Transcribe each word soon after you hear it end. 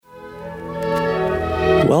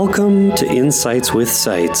Welcome to Insights with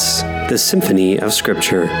Sights, the Symphony of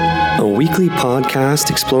Scripture, a weekly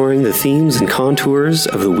podcast exploring the themes and contours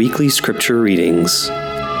of the weekly Scripture readings.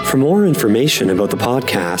 For more information about the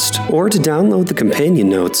podcast or to download the companion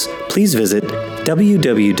notes, please visit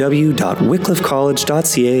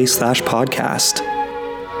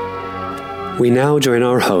www.wycliffecollege.ca/podcast. We now join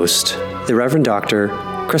our host, the Reverend Dr.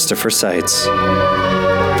 Christopher Seitz.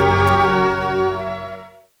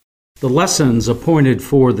 The lessons appointed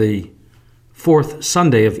for the fourth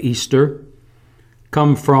Sunday of Easter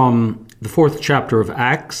come from the fourth chapter of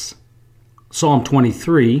Acts, Psalm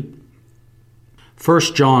 23, 1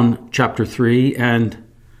 John chapter 3, and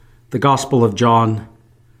the Gospel of John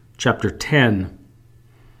chapter 10.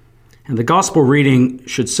 And the Gospel reading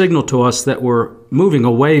should signal to us that we're moving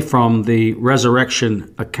away from the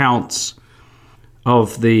resurrection accounts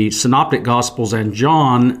of the synoptic Gospels and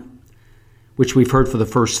John, which we've heard for the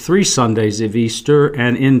first 3 Sundays of Easter,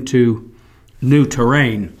 and into new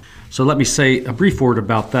terrain. So let me say a brief word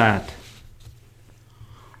about that.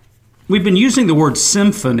 We've been using the word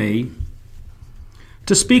symphony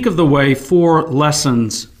to speak of the way 4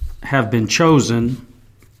 lessons have been chosen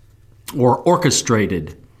or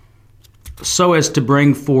orchestrated so as to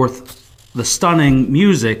bring forth the stunning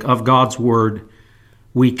music of God's Word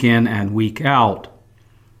week in and week out.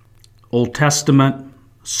 Old Testament,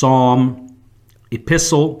 Psalm,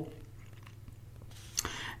 Epistle,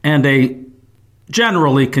 and a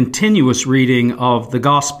generally continuous reading of the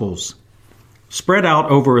Gospels, spread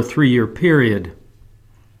out over a 3-year period.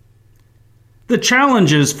 The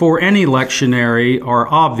challenges for any lectionary are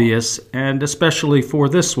obvious, and especially for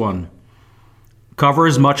this one. Cover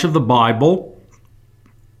as much of the Bible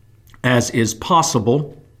as is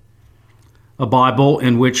possible, a Bible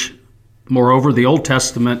in which, moreover, the Old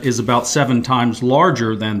Testament is about 7 times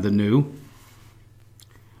larger than the New.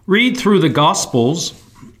 Read through the Gospels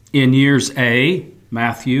in years A,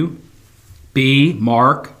 Matthew, B,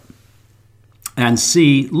 Mark, and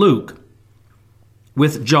C, Luke,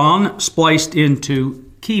 with John spliced into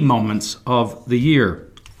key moments of the year.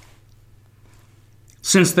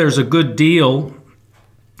 Since there's a good deal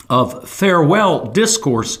of farewell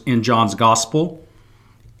discourse in John's Gospel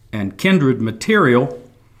and kindred material,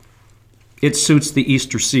 it suits the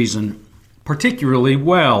Easter season particularly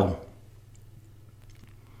well.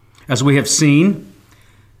 As we have seen,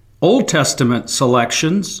 Old Testament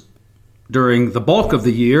selections during the bulk of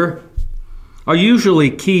the year are usually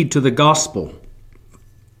keyed to the gospel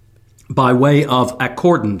by way of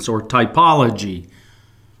accordance or typology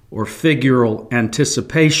or figural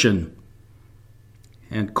anticipation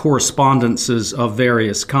and correspondences of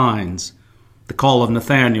various kinds. The call of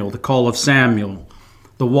Nathaniel, the call of Samuel,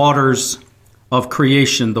 the waters of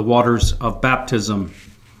creation, the waters of baptism,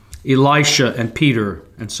 Elisha and Peter,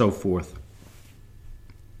 and so forth.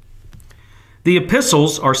 The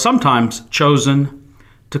epistles are sometimes chosen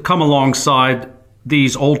to come alongside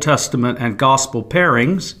these Old Testament and Gospel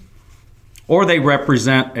pairings, or they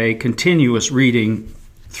represent a continuous reading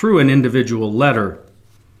through an individual letter.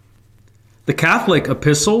 The Catholic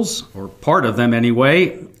Epistles, or part of them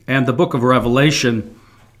anyway, and the book of Revelation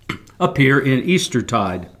appear in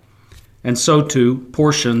Eastertide, and so too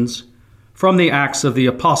portions from the Acts of the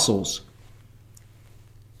Apostles,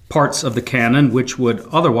 parts of the canon which would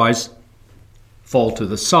otherwise fall to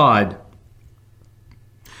the side.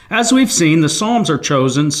 As we've seen, the Psalms are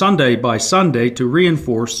chosen Sunday by Sunday to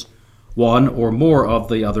reinforce one or more of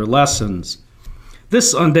the other lessons.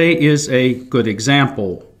 This Sunday is a good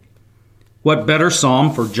example. What better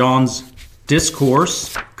psalm for John's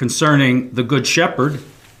discourse concerning the Good Shepherd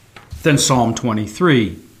than Psalm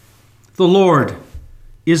 23? The Lord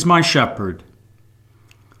is my shepherd.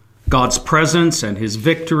 God's presence and his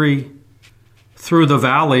victory through the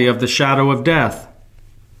valley of the shadow of death.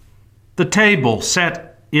 The table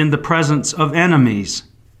set in the presence of enemies,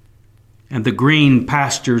 and the green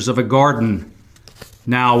pastures of a garden,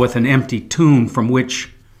 now with an empty tomb from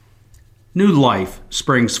which new life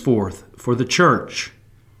springs forth for the church.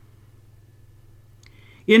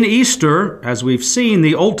 In Easter, as we've seen,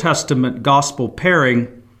 the Old Testament gospel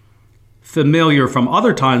pairing, familiar from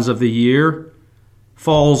other times of the year,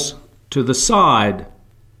 falls to the side.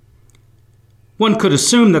 One could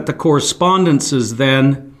assume that the correspondences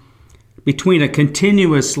then between a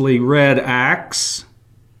continuously read Acts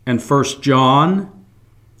and 1 John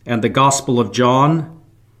and the Gospel of John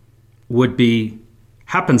would be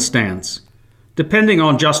happenstance, depending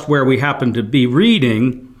on just where we happen to be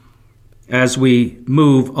reading as we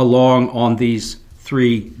move along on these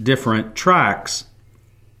 3 different tracks.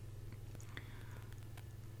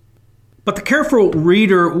 But the careful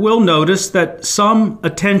reader will notice that some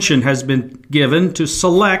attention has been given to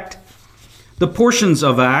select the portions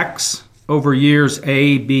of Acts over years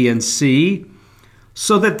A, B, and C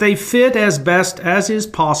so that they fit as best as is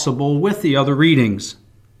possible with the other readings.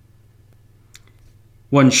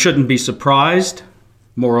 One shouldn't be surprised,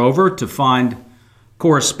 moreover, to find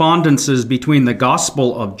correspondences between the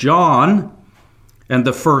Gospel of John and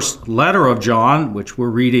the first letter of John, which we're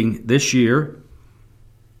reading this year,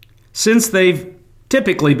 since they've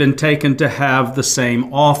typically been taken to have the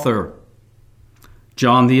same author.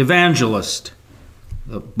 John the Evangelist,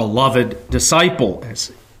 the beloved disciple,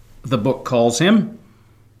 as the book calls him,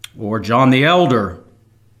 or John the Elder,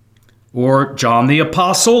 or John the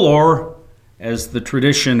Apostle, or, as the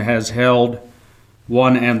tradition has held,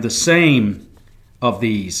 one and the same of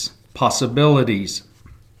these possibilities.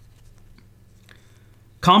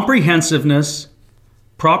 Comprehensiveness,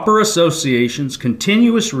 proper associations,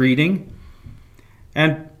 continuous reading,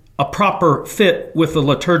 and a proper fit with the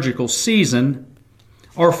liturgical season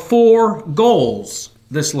are 4 goals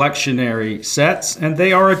this lectionary sets, and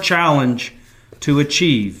they are a challenge to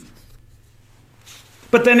achieve.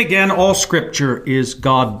 But then again, all Scripture is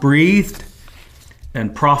God-breathed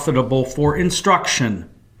and profitable for instruction.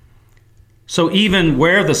 So even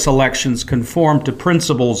where the selections conform to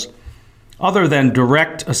principles other than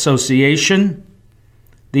direct association,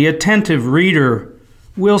 the attentive reader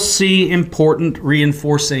will see important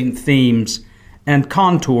reinforcing themes and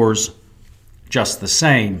contours just the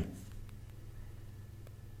same.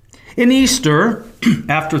 In Easter,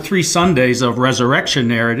 after 3 Sundays of resurrection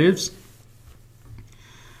narratives,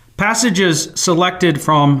 passages selected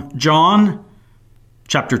from John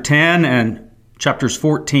chapter 10 and chapters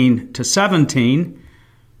 14 to 17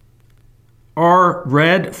 are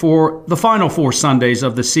read for the final 4 Sundays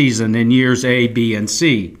of the season in years A, B, and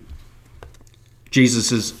C.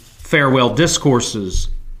 Jesus' farewell discourses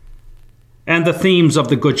and the themes of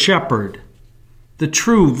the Good Shepherd, the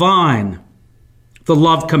true vine, the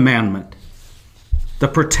Love Commandment, the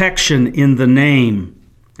protection in the name,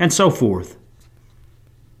 and so forth.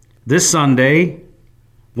 This Sunday,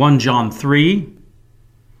 1 John 3,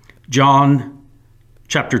 John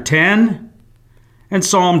chapter 10, and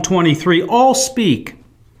Psalm 23 all speak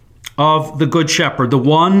of the Good Shepherd, the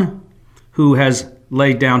one who has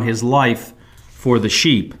laid down his life for the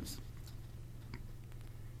sheep.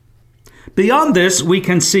 Beyond this, we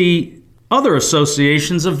can see other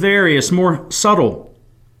associations of various, more subtle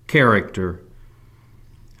character.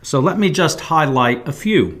 So let me just highlight a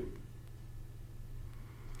few.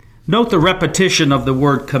 Note the repetition of the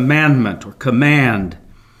word commandment or command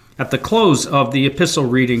at the close of the epistle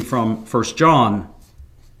reading from 1 John.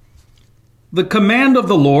 The command of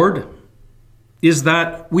the Lord is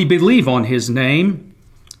that we believe on his name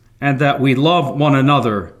and that we love one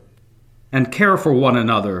another and care for one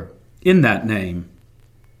another in that name.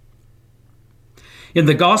 In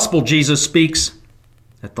the gospel, Jesus speaks,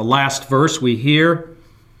 at the last verse we hear,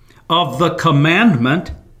 of the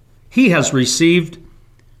commandment he has received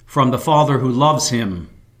from the Father who loves him,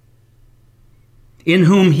 in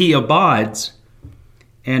whom he abides,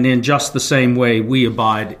 and in just the same way we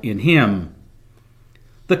abide in him.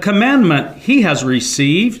 The commandment he has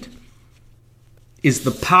received is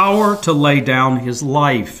the power to lay down his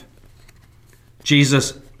life.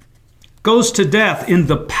 Jesus goes to death in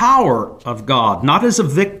the power of God, not as a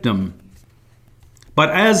victim, but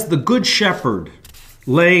as the Good Shepherd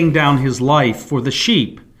laying down his life for the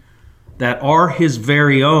sheep that are his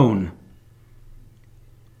very own,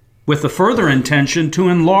 with the further intention to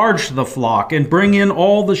enlarge the flock and bring in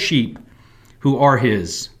all the sheep who are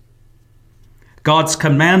his. God's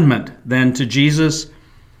commandment, then, to Jesus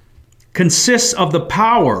consists of the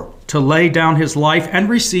power to lay down his life and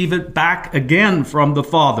receive it back again from the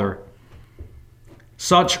Father.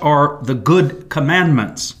 Such are the good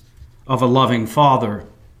commandments of a loving Father.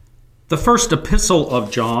 The first epistle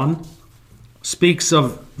of John speaks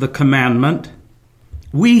of the commandment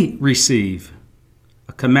we receive,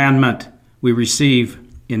 a commandment we receive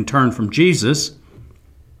in turn from Jesus,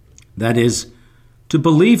 that is, to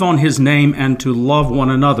believe on his name and to love one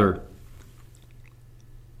another.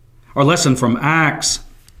 Our lesson from Acts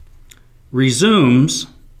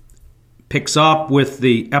picks up with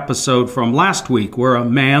the episode from last week where a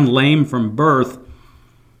man lame from birth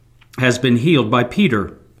has been healed by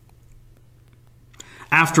Peter.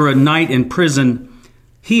 After a night in prison,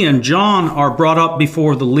 he and John are brought up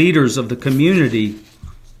before the leaders of the community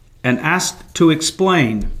and asked to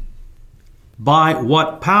explain by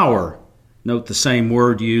what power, note the same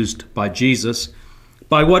word used by Jesus,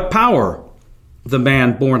 by what power the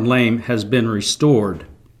man born lame has been restored.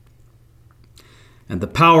 And the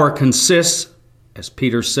power consists, as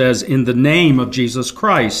Peter says, in the name of Jesus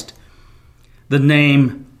Christ, the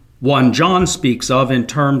name 1 John speaks of in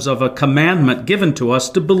terms of a commandment given to us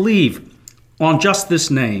to believe on just this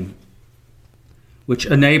name, which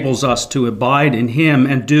enables us to abide in him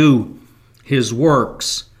and do his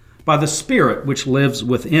works by the Spirit which lives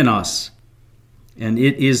within us. And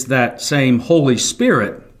it is that same Holy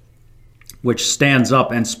Spirit which stands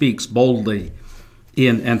up and speaks boldly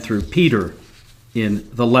in and through Peter in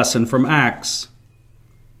the lesson from Acts.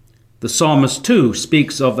 The psalmist, too,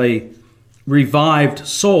 speaks of a revived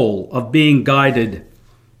soul, of being guided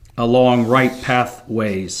along right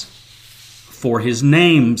pathways for his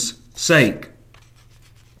name's sake.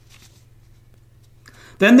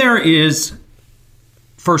 Then there is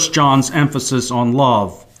 1 John's emphasis on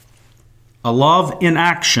love, a love in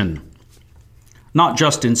action, not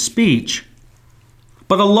just in speech,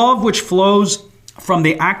 but a love which flows from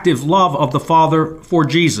the active love of the Father for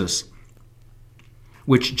Jesus,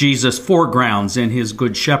 which Jesus foregrounds in his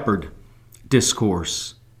Good Shepherd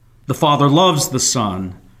discourse. The Father loves the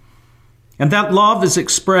Son, and that love is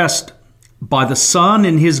expressed by the Son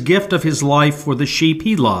in his gift of his life for the sheep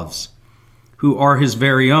he loves, who are his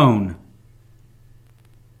very own.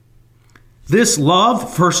 This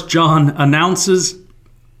love, 1 John announces,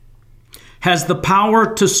 has the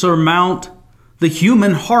power to surmount the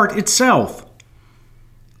human heart itself.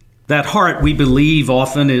 That heart, we believe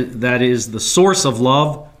often, that is the source of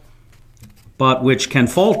love, but which can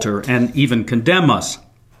falter and even condemn us,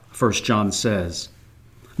 1 John says.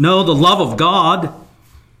 No, the love of God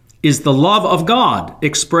is the love of God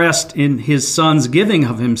expressed in his Son's giving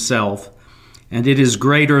of himself, and it is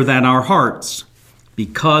greater than our hearts,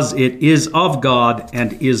 because it is of God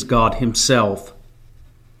and is God himself.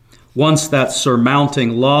 Once that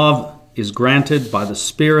surmounting love is granted by the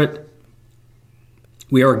Spirit,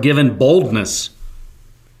 we are given boldness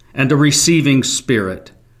and a receiving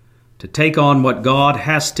spirit to take on what God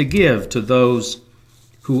has to give to those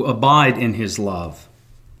who abide in his love.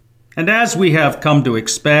 And as we have come to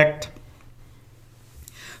expect,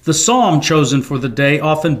 the psalm chosen for the day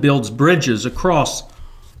often builds bridges across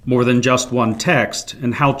more than just one text,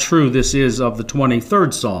 and how true this is of the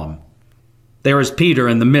 23rd psalm. There is Peter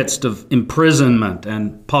in the midst of imprisonment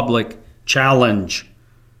and public challenge.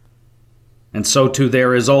 And so too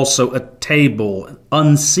there is also a table,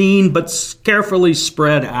 unseen but carefully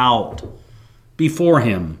spread out before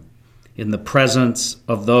him in the presence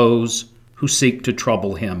of those who seek to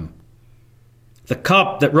trouble him. The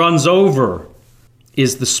cup that runs over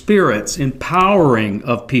is the Spirit's empowering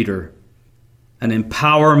of Peter, an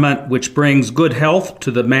empowerment which brings good health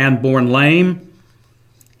to the man born lame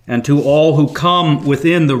and to all who come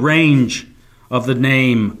within the range of the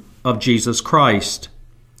name of Jesus Christ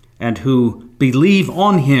and who believe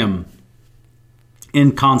on him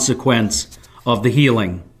in consequence of the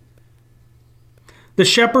healing. The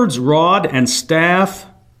shepherd's rod and staff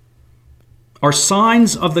are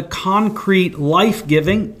signs of the concrete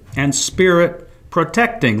life-giving and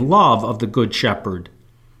spirit-protecting love of the Good Shepherd.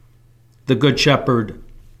 The Good Shepherd,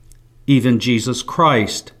 even Jesus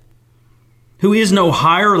Christ, who is no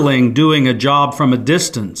hireling doing a job from a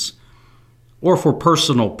distance or for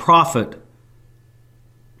personal profit,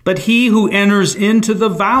 but he who enters into the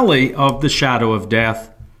valley of the shadow of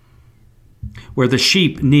death, where the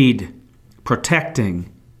sheep need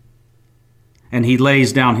protecting, and he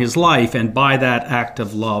lays down his life, and by that act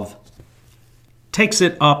of love takes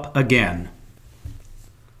it up again.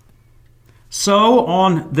 So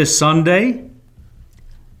on this Sunday,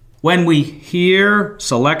 when we hear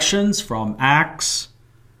selections from Acts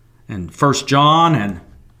and 1 John and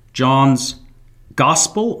John's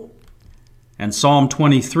Gospel and Psalm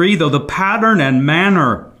 23, though the pattern and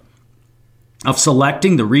manner of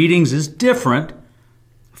selecting the readings is different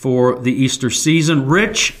for the Easter season,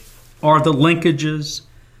 rich are the linkages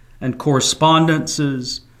and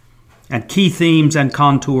correspondences and key themes and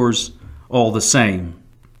contours all the same.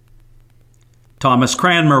 Thomas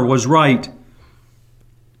Cranmer was right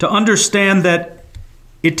to understand that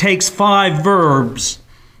it takes 5 verbs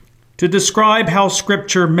to describe how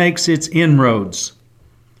Scripture makes its inroads.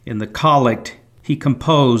 In the collect he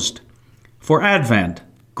composed for Advent,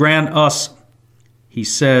 grant us, he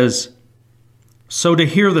says, so to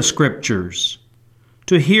hear the Scriptures,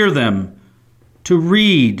 to hear them, to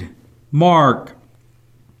read, mark,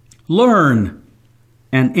 learn,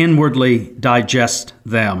 and inwardly digest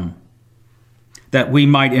them, that we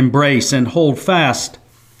might embrace and hold fast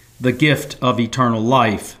the gift of eternal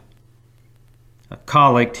life. A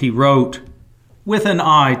collect he wrote with an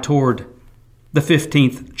eye toward the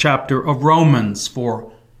 15th chapter of Romans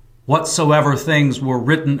for whatsoever things were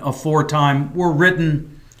written aforetime were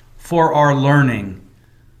written for our learning,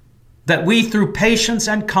 that we through patience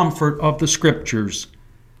and comfort of the Scriptures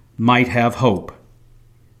might have hope.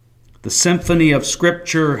 The symphony of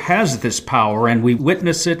Scripture has this power, and we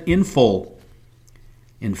witness it in full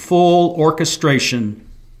orchestration,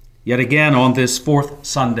 yet again on this fourth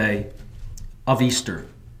Sunday of Easter.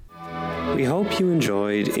 We hope you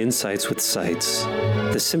enjoyed Insights with Sights,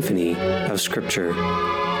 the symphony of Scripture.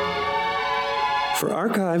 For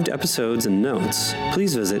archived episodes and notes,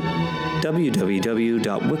 please visit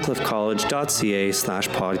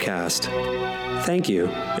www.wycliffecollege.ca/podcast. Thank you,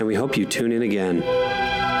 and we hope you tune in again.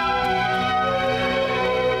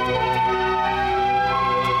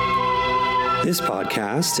 This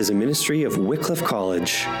podcast is a ministry of Wycliffe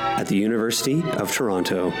College at the University of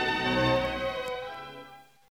Toronto.